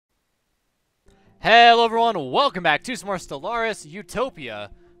Hello everyone, welcome back to some more Stellaris Utopia.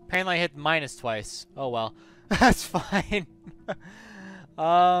 Apparently I hit minus twice. Oh well. That's fine.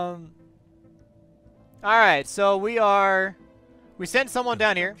 Alright, so we sent someone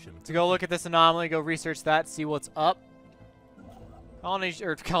down here to go look at this anomaly, go research that, see what's up. Colony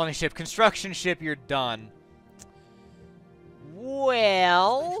ship, construction ship, you're done.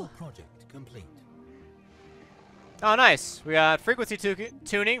 Well... Project complete. Oh, nice. We got frequency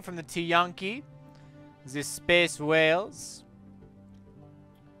tuning from the T-Yankee. The space whales.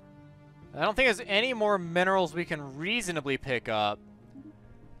 I don't think there's any more minerals we can reasonably pick up.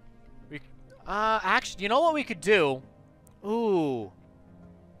 Actually, you know what we could do? Ooh.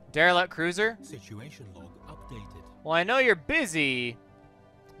 Derelict cruiser? Situation log updated. Well, I know you're busy,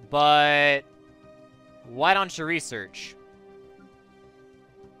 but why don't you research?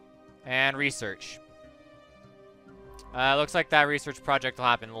 And research. Looks like that research project will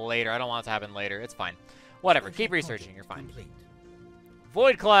happen later. I don't want it to happen later. It's fine. Whatever. Keep researching. You're fine.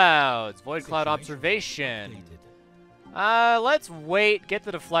 Void clouds. Void cloud observation. Let's wait. Get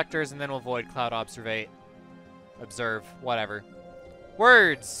the deflectors, and then we'll void cloud observe. Whatever.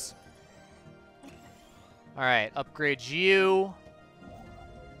 Words. All right. Upgrade you.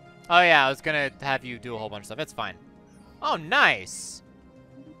 Oh yeah, I was gonna have you do a whole bunch of stuff. It's fine. Oh, nice.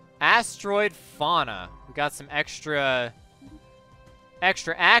 Asteroid fauna. We got some extra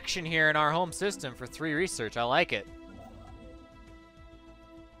action here in our home system for 3 research. I like it.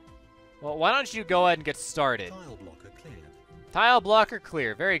 Well, why don't you go ahead and get started? Tile blocker cleared. Tile blocker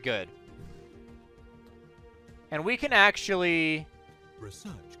clear. Very good. And we can actually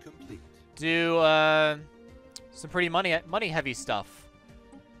Research complete. do some pretty money heavy stuff.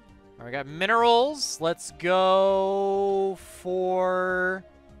 All right, we got minerals. Let's go for...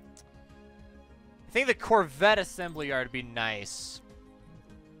 I think the Corvette assembly yard would be nice.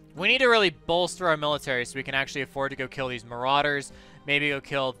 We need to really bolster our military so we can actually afford to go kill these marauders. Maybe go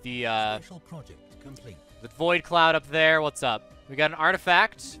kill the Special project complete. the void cloud up there. What's up? We got an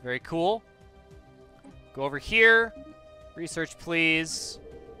artifact. Very cool. Go over here. Research, please.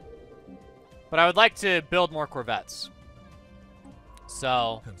 But I would like to build more Corvettes.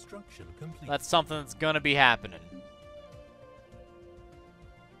 So Construction complete. that's something that's gonna be happening.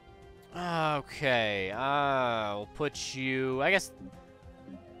 Okay, we'll put you, I guess,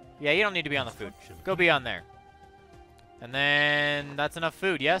 yeah, you don't need to be on the food. Go be on there. And then, that's enough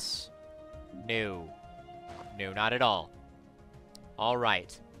food, yes? No. No, not at all.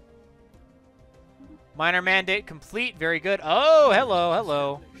 Alright. Minor mandate complete, very good. Oh, hello,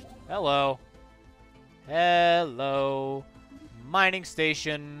 hello. Hello. Hello. Mining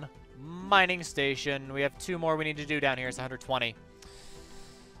station. Mining station. We have 2 more we need to do down here, it's 120.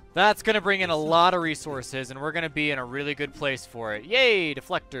 That's going to bring in a lot of resources, and we're going to be in a really good place for it. Yay,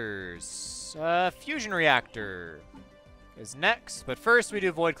 deflectors. Fusion reactor is next, but first we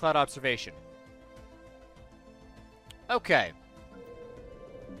do void cloud observation. Okay.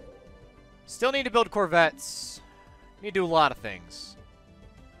 Still need to build Corvettes. Need to do a lot of things.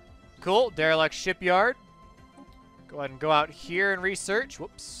 Cool, derelict shipyard. Go ahead and go out here and research.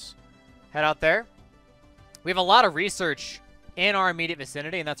 Whoops. Head out there. We have a lot of research in our immediate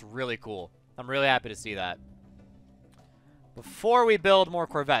vicinity, and that's really cool. I'm really happy to see that. Before we build more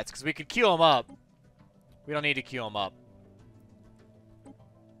Corvettes, because we could queue them up. We don't need to queue them up.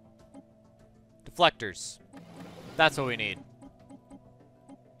 Deflectors. That's what we need.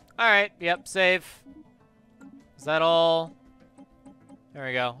 Alright, yep, save. Is that all? There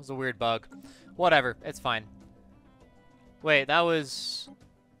we go. It was a weird bug. Whatever, it's fine. Wait, that was...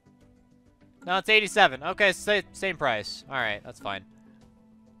 No, it's 87. Okay, same price. Alright, that's fine.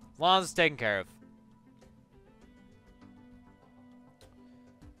 As long as it's taken care of.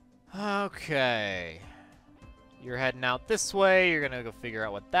 Okay. You're heading out this way. You're gonna go figure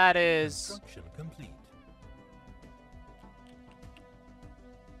out what that is. Construction complete.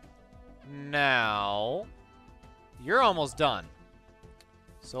 Now, you're almost done.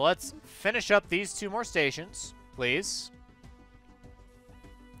 So let's finish up these 2 more stations, please.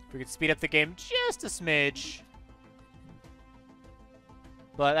 If we could speed up the game just a smidge.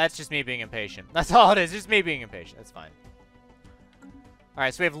 But that's just me being impatient. That's all it is, just me being impatient. That's fine.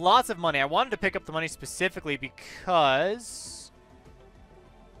 Alright, so we have lots of money. I wanted to pick up the money specifically because...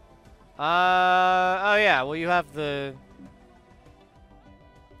 oh yeah, well you have the...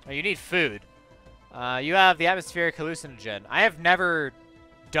 Oh, you need food. You have the atmospheric hallucinogen. I have never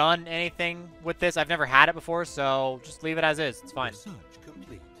done anything with this. I've never had it before, so just leave it as is. It's fine. Research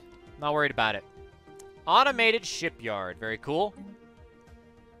complete. Not worried about it. Automated shipyard. Very cool.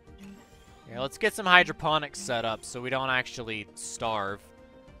 Yeah, let's get some hydroponics set up so we don't actually starve.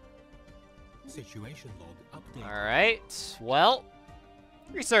 Situation log updated. Alright, well,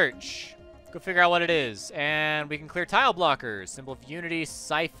 research. Go figure out what it is. And we can clear tile blockers. Symbol of Unity,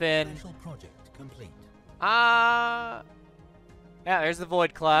 Siphon. Special project complete. Yeah, there's the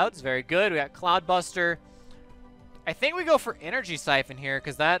Void Clouds. Very good. We got Cloudbuster. I think we go for Energy Siphon here,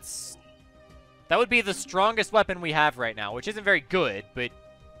 because that would be the strongest weapon we have right now, which isn't very good, but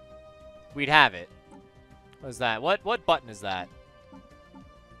we'd have it. What is that? What button is that?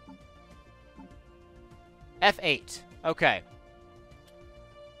 F8. Okay.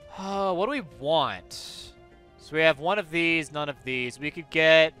 What do we want? So we have one of these, none of these. We could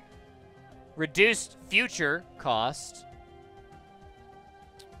get reduced future cost.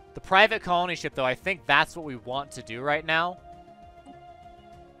 The private colony ship, though, I think that's what we want to do right now.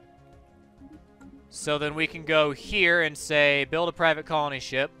 So then we can go here and say, build a private colony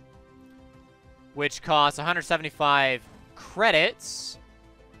ship, which costs 175 credits.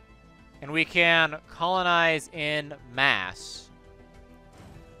 And we can colonize in mass.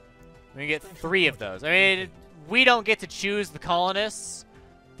 We can get 3 of those. I mean, we don't get to choose the colonists,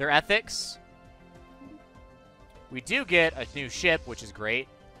 their ethics. We do get a new ship, which is great.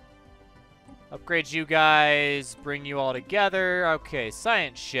 Upgrade you guys, bring you all together. Okay,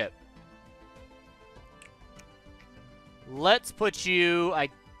 science ship. Let's put you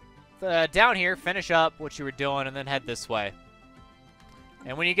down here, finish up what you were doing, and then head this way.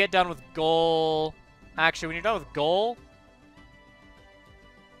 And when you get done with goal... Actually, when you're done with goal,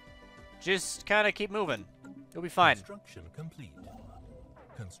 just kind of keep moving. You'll be fine. Construction complete.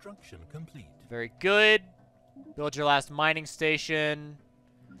 Construction complete. Very good. Build your last mining station.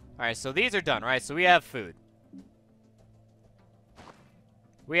 Alright, so these are done, right? So we have food.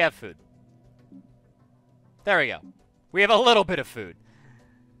 We have food. There we go. We have a little bit of food.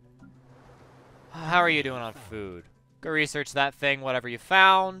 How are you doing on food? Go research that thing, whatever you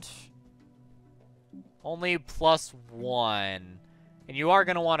found. Only +1. And you are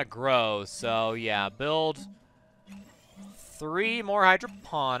going to want to grow, so yeah, build 3 more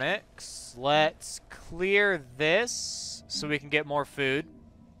hydroponics. Let's clear this so we can get more food.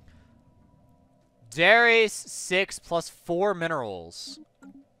 Darius 6 +4 minerals.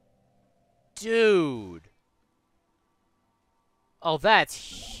 Dude. Oh, that's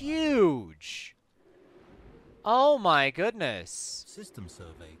huge. Oh my goodness. System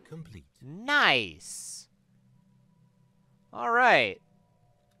survey complete. Nice. All right.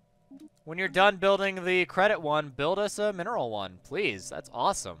 When you're done building the credit one, build us a mineral one, please. That's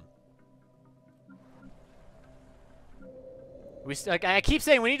awesome. I keep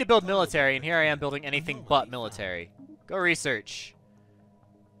saying we need to build military, and here I am building anything but military. Go research.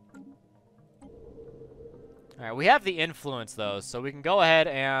 All right, we have the influence, though, so we can go ahead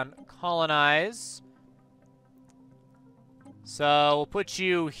and colonize. So we'll put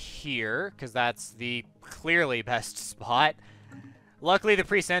you here, because that's the clearly best spot. Luckily, the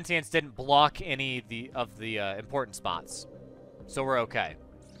pre-sentients didn't block any of the important spots, so we're okay.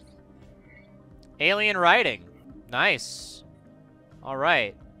 Alien writing. Nice. All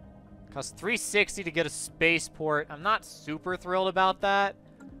right. Costs 360 to get a spaceport. I'm not super thrilled about that,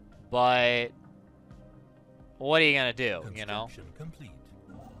 but what are you going to do, you know? Complete.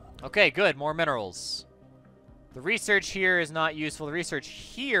 Okay, good. More minerals. The research here is not useful. The research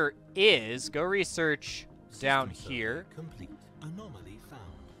here is. Go research down here. Complete. Anomaly found.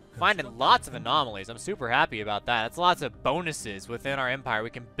 Finding lots of anomalies. I'm super happy about that. That's lots of bonuses within our empire.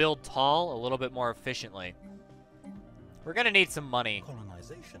 We can build tall a little bit more efficiently. We're going to need some money.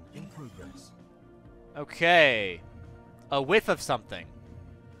 Colonization in progress. Okay. A whiff of something.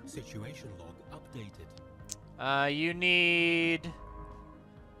 Situation log updated. You need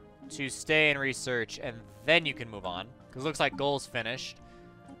to stay and research, and then you can move on. Because it looks like goal's finished.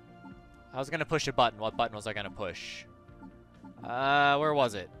 I was going to push a button. What button was I going to push? Where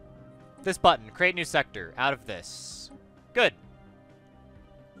was it? This button. Create new sector. Out of this. Good.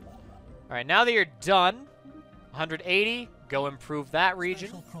 Alright, now that you're done, 180, go improve that region.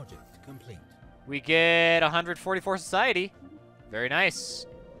 Special project complete. We get 144 society. Very nice.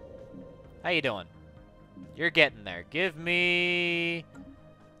 How you doing? You're getting there. Give me...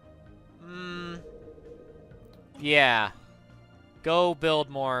 yeah. Go build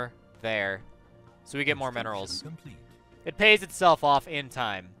more there. So we get more minerals. Complete. It pays itself off in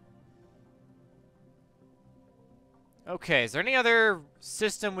time. Okay, is there any other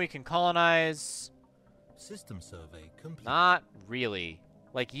system we can colonize? System survey complete. Not really.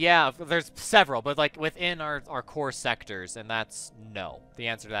 Like, yeah, there's several, but like within our core sectors, and that's no. The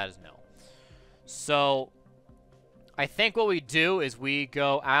answer to that is no. So, I think what we do is we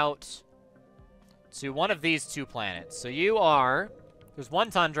go out to one of these 2 planets. So you are, there's one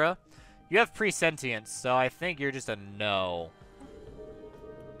tundra, You have presentience, so I think you're just a no.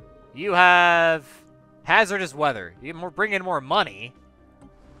 You have hazardous weather. You bring in more money.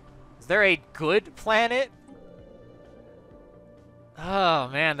 Is there a good planet? Oh,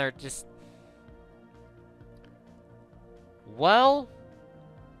 man, they're just... Well,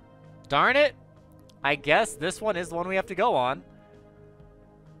 darn it. I guess this one is the one we have to go on.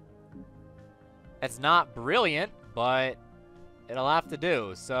 It's not brilliant, but it'll have to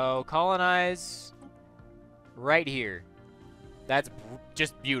do. So, colonize right here. That's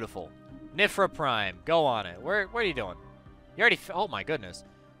just beautiful. Nifra Prime, go on it. What are you doing? You already... Oh, my goodness.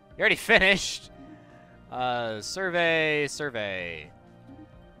 You already finished. Survey.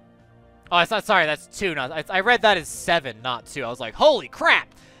 Oh, it's not, sorry, that's 2. I read that as 7, not 2. I was like, holy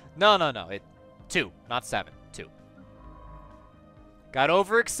crap! No. 2, not 7. 2. Got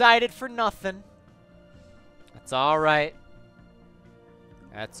overexcited for nothing. That's alright.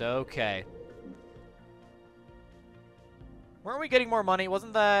 That's okay. Weren't we getting more money?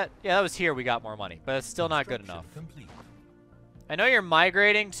 Wasn't that... Yeah, that was here we got more money. But it's still not good enough. Complete. I know you're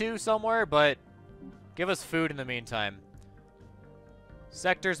migrating to somewhere, but give us food in the meantime.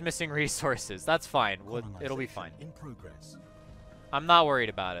 Sector's missing resources. That's fine. It'll be fine. In progress. I'm not worried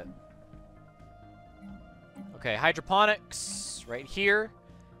about it. Okay, hydroponics right here.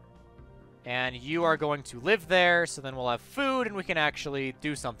 And you are going to live there, so then we'll have food and we can actually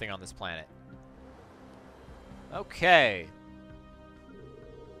do something on this planet. Okay.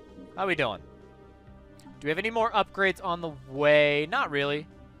 How we doing? Do we have any more upgrades on the way? Not really.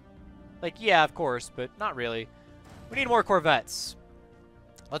 Like, yeah, of course, but not really. We need more Corvettes.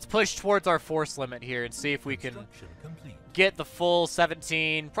 Let's push towards our force limit here and see if we can get the full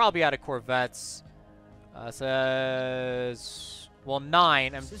 17, probably out of Corvettes. Says, well,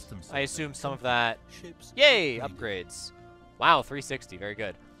 9. I assume some of that. Yay, upgrades. Wow, 360, very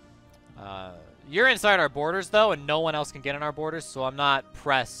good. You're inside our borders, though, and no one else can get in our borders, so I'm not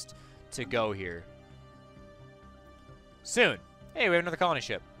pressed to go here. Soon. Hey, we have another colony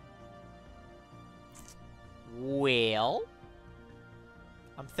ship. Well,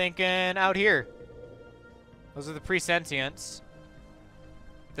 I'm thinking out here. Those are the presentients.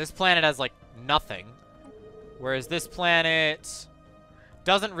 This planet has, like, nothing. Whereas this planet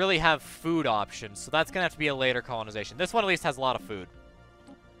doesn't really have food options, so that's going to have to be a later colonization. This one at least has a lot of food.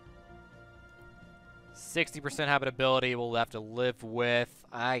 60% habitability we'll have to live with.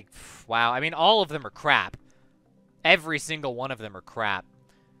 Wow, I mean, all of them are crap. Every single one of them are crap.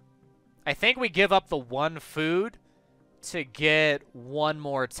 I think we give up the 1 food to get 1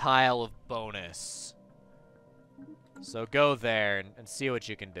 more tile of bonus. So go there and see what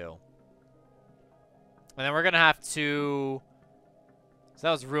you can do. And then we're going to have to... So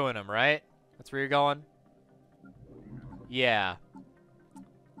that was ruin them, right? That's where you're going? Yeah. We're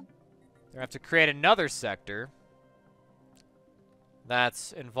going to have to create another sector.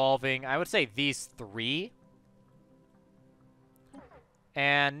 That's involving, I would say, these 3.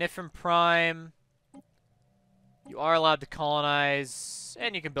 And Nifrim Prime, you are allowed to colonize,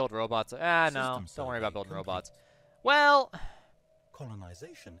 and you can build robots. No, don't worry about building robots. Well,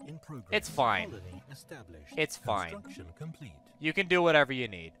 colonization in progress. It's fine. Colony established. It's fine. Construction complete. You can do whatever you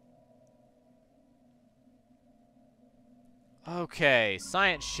need. Okay,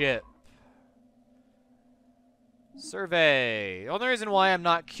 science ship. Survey. The only reason why I'm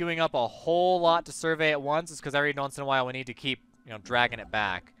not queuing up a whole lot to survey at once is because every once in a while we need to keep, dragging it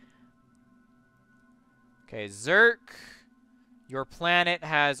back. Okay, Zerk. Your planet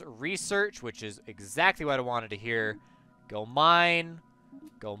has research, which is exactly what I wanted to hear. Go mine.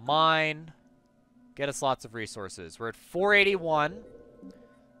 Go mine. Get us lots of resources. We're at 481.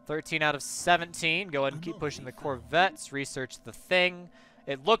 13 out of 17. Go ahead and keep pushing the Corvettes. Research the thing.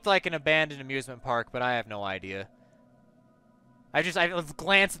 It looked like an abandoned amusement park, but I have no idea. I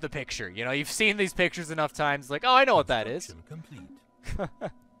glanced at the picture. You've seen these pictures enough times. Like, oh, I know what that is.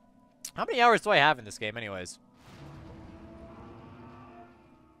 How many hours do I have in this game, anyways?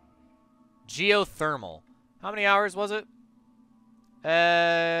 Geothermal. How many hours was it?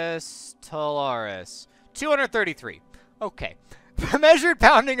 Stellaris. 233. Okay. Measured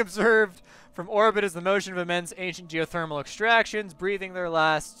pounding observed from orbit is the motion of immense ancient geothermal extractions, breathing their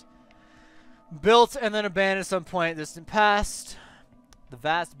last. Built and then abandoned at some point distant past. The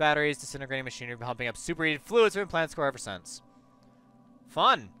vast batteries, disintegrating machinery, pumping up superheated fluids from planet core ever since.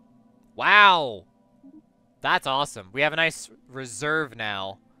 Fun. Wow. That's awesome. We have a nice reserve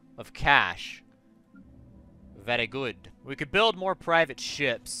now of cash. Very good. We could build more private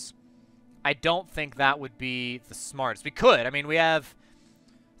ships. I don't think that would be the smartest. We could. I mean, we have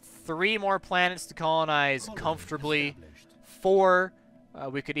 3 more planets to colonize comfortably. 4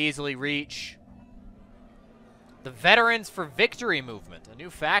 we could easily reach the Veterans for Victory movement, a new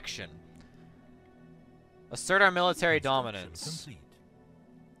faction. Assert our military dominance. Complete.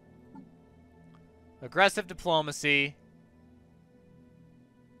 Aggressive diplomacy.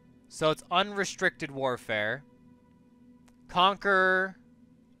 So it's unrestricted warfare. Conquer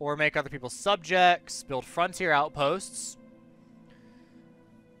or make other people subjects. Build frontier outposts.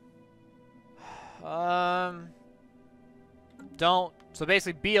 Don't. So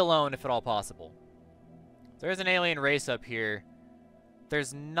basically be alone if at all possible. There's an alien race up here.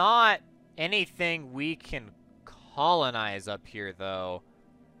 There's not anything we can colonize up here, though.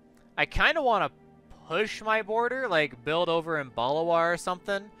 I kind of want to push my border, like build over in Balawar or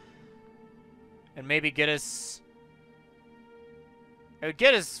something. And maybe get us... It would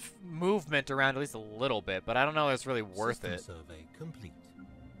get us movement around at least a little bit, but I don't know if it's really worth it. Survey complete.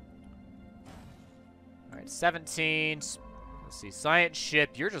 Alright, 17. Let's see, science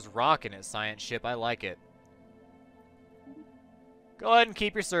ship. You're just rocking it, science ship. I like it. Go ahead and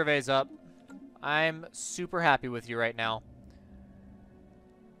keep your surveys up. I'm super happy with you right now.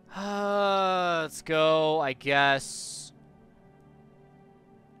 Let's go, I guess.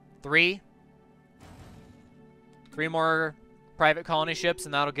 3 more private colony ships,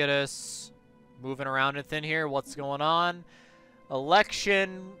 and that'll get us moving around within here. What's going on?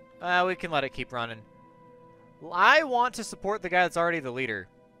 Election. We can let it keep running. I want to support the guy that's already the leader.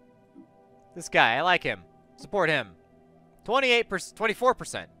 This guy, I like him. Support him. 28%,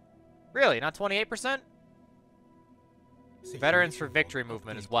 24%. Really, not 28%? Veterans for Victory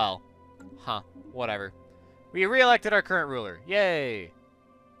movement as well. Huh, whatever. We re-elected our current ruler. Yay!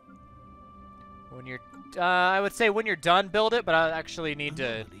 When you're, I would say when you're done, build it, but I actually need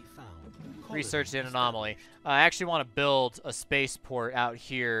to research an anomaly. I actually want to build a spaceport out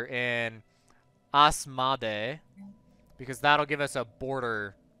here in Asmade, because that'll give us a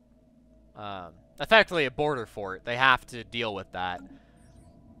border, effectively a border fort. They have to deal with that.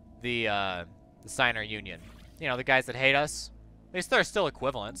 The Signer Union. You know, the guys that hate us. At least they're still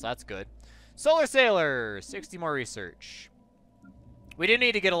equivalent, so that's good. Solar Sailor! 60 more research. We do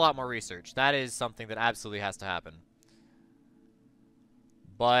need to get a lot more research. That is something that absolutely has to happen.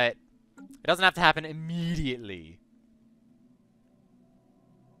 But it doesn't have to happen immediately.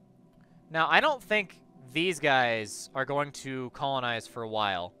 Now, I don't think these guys are going to colonize for a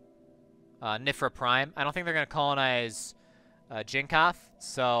while. Nifra Prime. I don't think they're going to colonize Jinkath,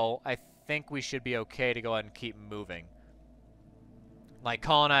 so I think we should be okay to go ahead and keep moving. Like,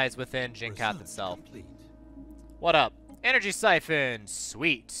 colonize within Jinkath itself. Complete. What up? Energy Siphon.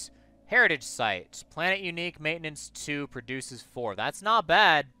 Sweet. Heritage Site. Planet Unique Maintenance 2 produces 4. That's not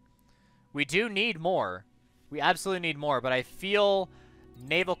bad. We do need more. We absolutely need more, but I feel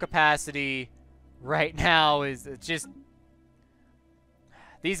naval capacity right now is just...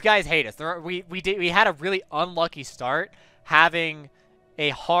 These guys hate us. We had a really unlucky start having a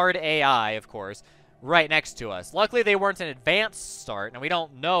hard AI, of course, right next to us. Luckily, they weren't an advanced start, and we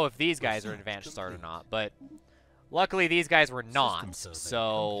don't know if these guys are an advanced start or not, but luckily these guys were not,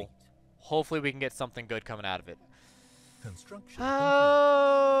 so hopefully we can get something good coming out of it. Construction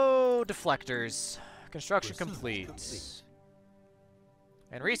Oh, deflectors. Construction complete.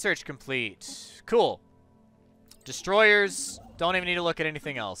 And research complete. Cool. Destroyers. Don't even need to look at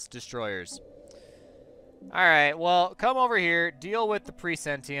anything else. Destroyers. Alright, well, come over here. Deal with the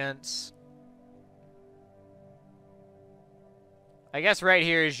pre-sentients. I guess right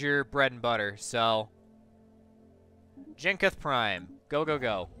here is your bread and butter, so... Jinkath Prime. Go, go,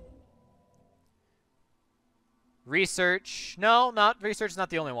 go. Research. No, not research is not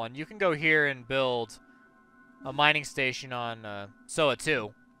the only one. You can go here and build a mining station on SOA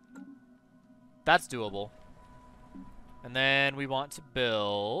 2. That's doable. And then we want to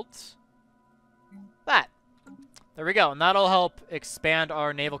build that. There we go. And that'll help expand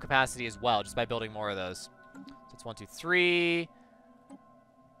our naval capacity as well, just by building more of those. So it's 1, 2, 3.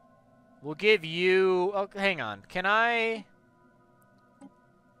 We'll give you... Oh, hang on. Can I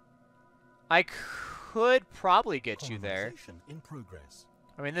could probably get you there. in progress.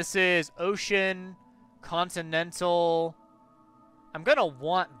 I mean, this is ocean, continental. I'm going to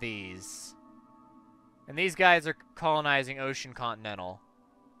want these. And these guys are colonizing ocean continental.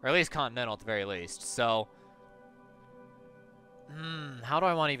 Or at least continental at the very least. So, how do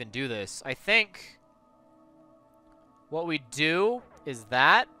I want to even do this? I think what we do is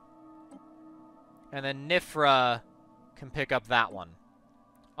that. And then Nifra can pick up that one.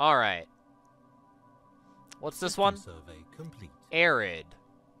 Alright. What's this one? Survey complete. Arid.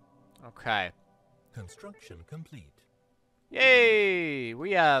 Okay. Construction complete. Yay!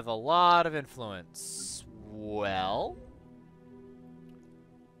 We have a lot of influence. Well,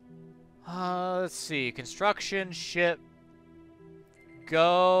 Let's see. Construction, ship.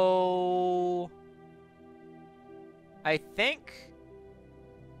 Go... I think...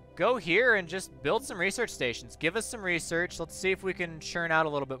 Go here and just build some research stations. Give us some research. Let's see if we can churn out a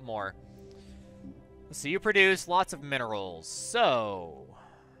little bit more. Let's see. You produce lots of minerals. So...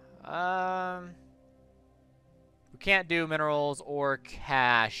 we can't do minerals or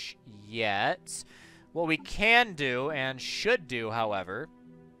cash yet. What we can do, and should do, however...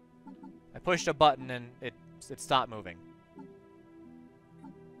 I pushed a button and it stopped moving.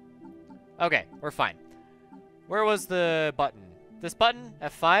 Okay, we're fine. Where was the button? This button?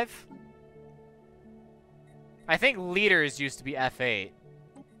 F5? I think leaders used to be F8.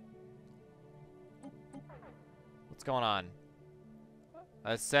 What's going on?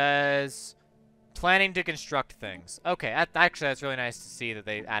 It says... Planning to construct things. Okay, actually that's really nice to see that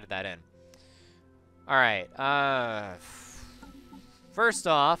they added that in. Alright, first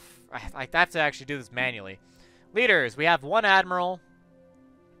off, I have to actually do this manually. Leaders, we have 1 admiral.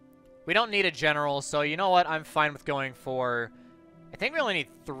 We don't need a general, so you know what? I'm fine with going for... I think we only need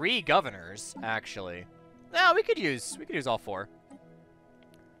 3 governors, actually. No, we could use all 4.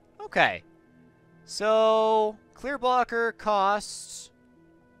 Okay. So, clear blocker costs...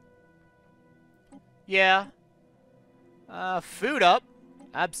 Yeah. Food up.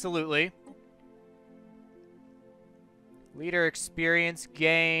 Absolutely. Leader experience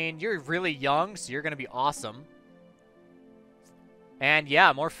gain. You're really young, so you're going to be awesome. And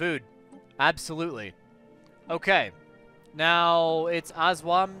yeah, more food. Absolutely. Okay. Now, it's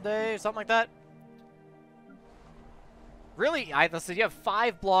Aswamde, something like that. Really? Let's see, you have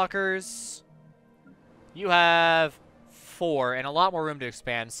 5 blockers. You have 4, and a lot more room to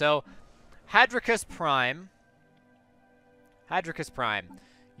expand. So, Hadricus Prime. Hadricus Prime.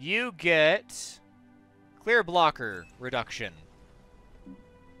 You get clear blocker reduction.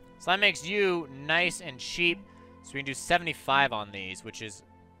 So that makes you nice and cheap. So we can do 75 on these, which is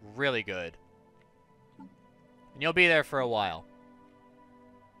really good. And you'll be there for a while.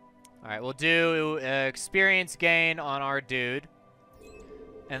 Alright, we'll do experience gain on our dude.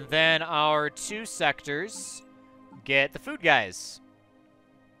 And then our 2 sectors get the food guys.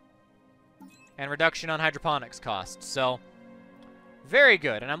 And reduction on hydroponics costs. So, very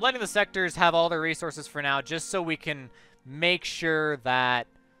good. And I'm letting the sectors have all their resources for now, just so we can make sure that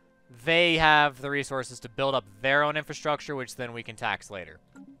they have the resources to build up their own infrastructure, which then we can tax later.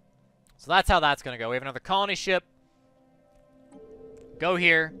 So that's how that's going to go. We have another colony ship. Go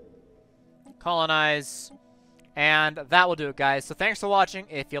here. Colonize. And that will do it, guys. So thanks for watching.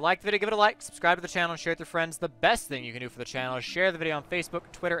 If you liked the video, give it a like. Subscribe to the channel and share it with your friends. The best thing you can do for the channel is share the video on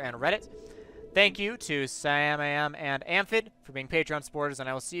Facebook, Twitter, and Reddit. Thank you to Sam, Am, and Amphid for being Patreon supporters, and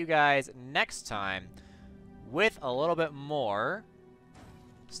I will see you guys next time with a little bit more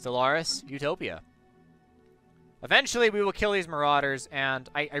Stellaris Utopia. Eventually, we will kill these marauders, and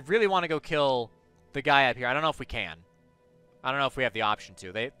I really want to go kill the guy up here. I don't know if we can. I don't know if we have the option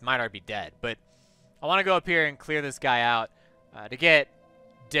to. They might already be dead, but I want to go up here and clear this guy out to get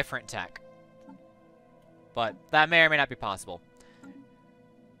different tech. But that may or may not be possible.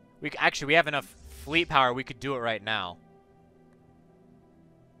 Actually, we have enough fleet power. We could do it right now.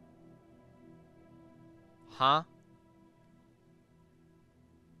 Huh?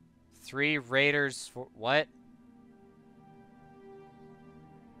 3 raiders for... What?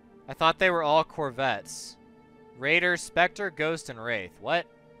 I thought they were all corvettes. Raider, Spectre, Ghost, and Wraith. What?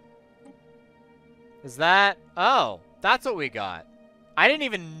 Is that... Oh, that's what we got. I didn't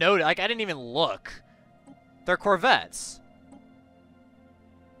even notice. Like, I didn't even look. They're corvettes.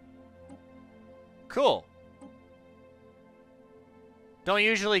 Cool. Don't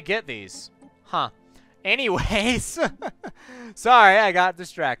usually get these. Huh. Anyways. Sorry, I got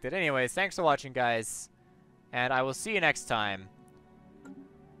distracted. Anyways, thanks for watching, guys. And I will see you next time.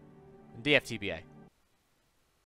 DFTBA.